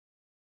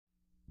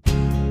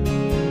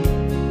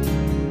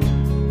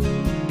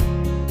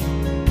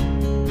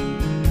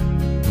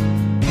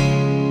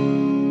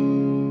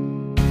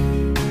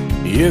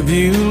If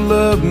you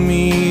love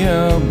me,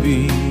 I'll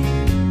be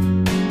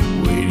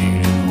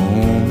waiting at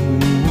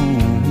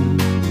home.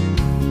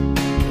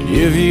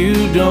 If you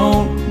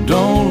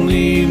don't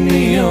leave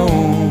me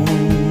on.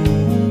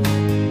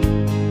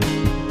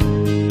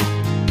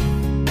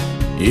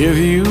 If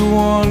you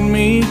want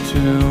me,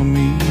 tell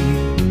me,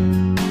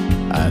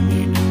 I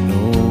need to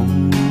know.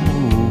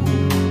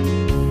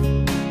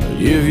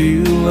 If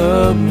you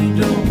love me,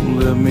 don't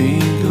let me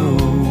go.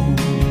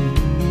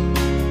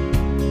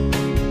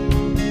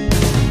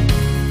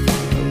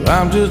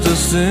 I'm just a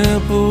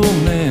simple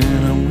man,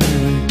 I'm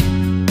really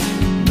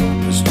no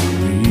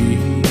mystery.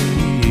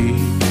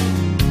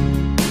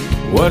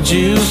 What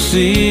you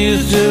see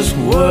is just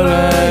what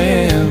I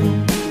am.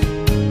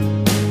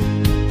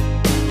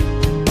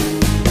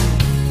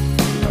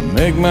 I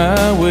make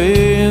my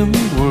way in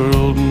the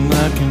world and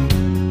I can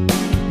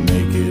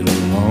make it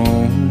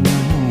alone.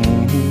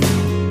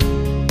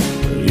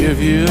 But if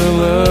you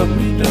love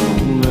me,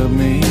 don't let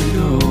me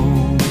go.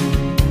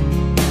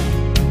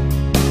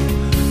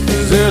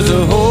 There's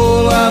a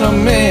whole lot of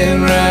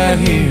men right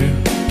here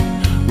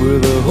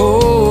with a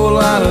whole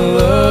lot of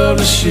love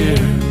to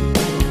share.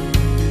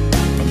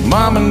 My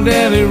mom and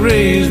daddy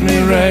raised me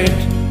right.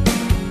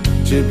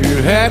 Tip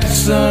your hat,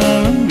 son,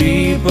 and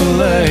be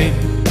polite.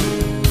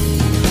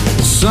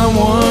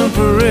 Someone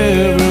for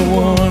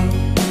everyone.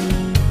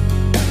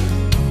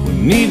 We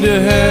need to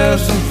have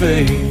some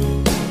faith.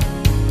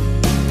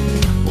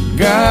 Well,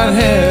 God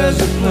has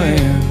a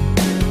plan.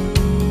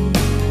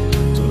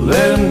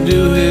 Let him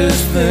do his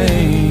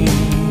thing.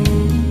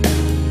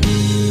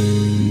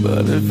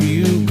 But if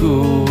you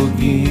go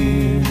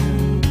again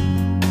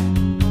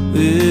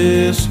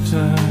this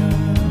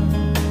time,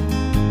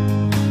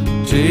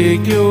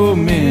 take your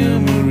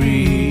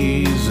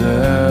memories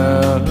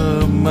out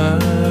of my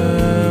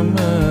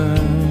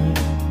mind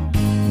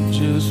and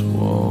just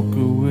walk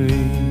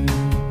away.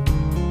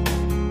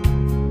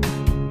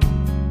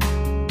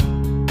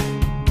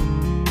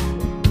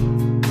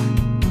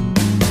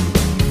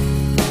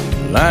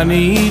 I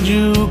need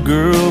you,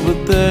 girl,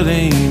 but that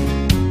ain't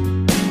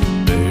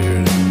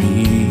fair to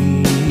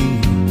me.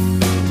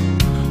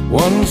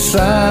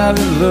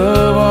 One-sided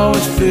love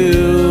always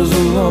feels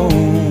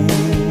alone.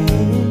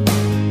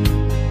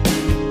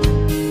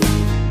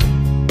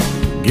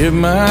 Give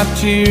my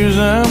tears,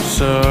 I'm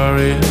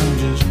sorry, I'm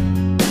just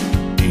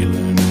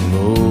feeling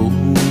low.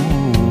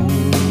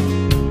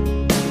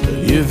 But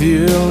if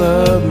you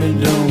love me,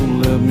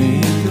 don't let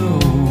me go.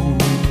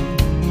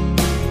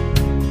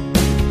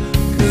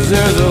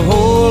 There's a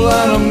whole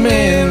lot of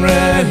men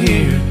right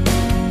here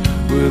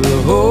with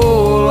a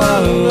whole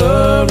lot of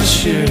love to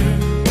share.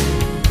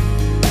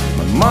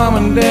 My mom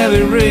and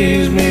daddy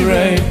raised me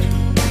right.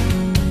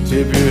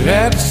 Tip your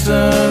hat,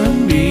 son,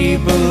 and be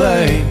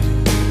polite.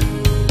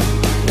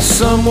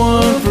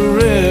 Someone for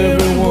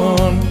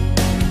everyone.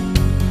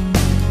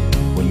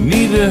 We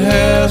need to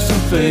have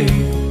some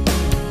faith.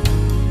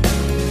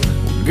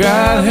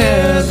 God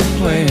has a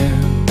plan.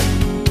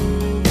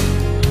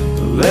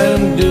 Let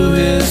him do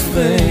his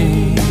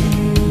thing.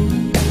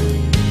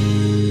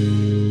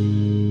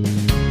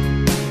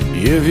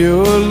 If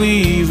you're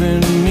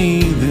leaving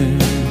me, then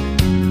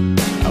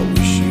I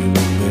wish you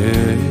the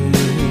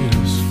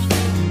best.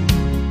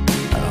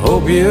 I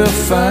hope you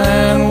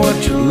find what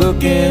you're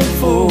looking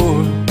for.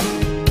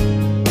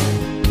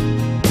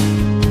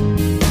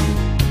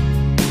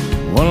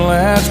 One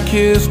last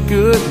kiss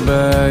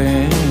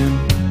goodbye,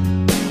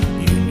 and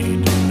you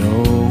need to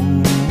know.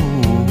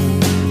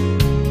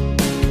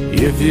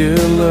 If you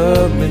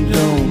love me,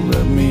 don't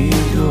let me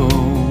go.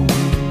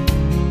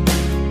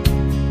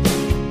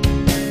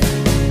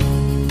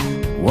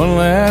 One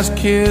last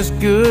kiss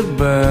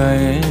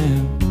goodbye,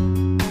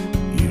 and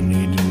you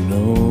need to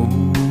know.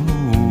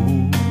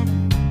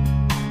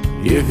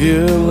 If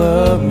you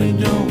love me,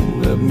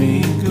 don't let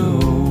me go.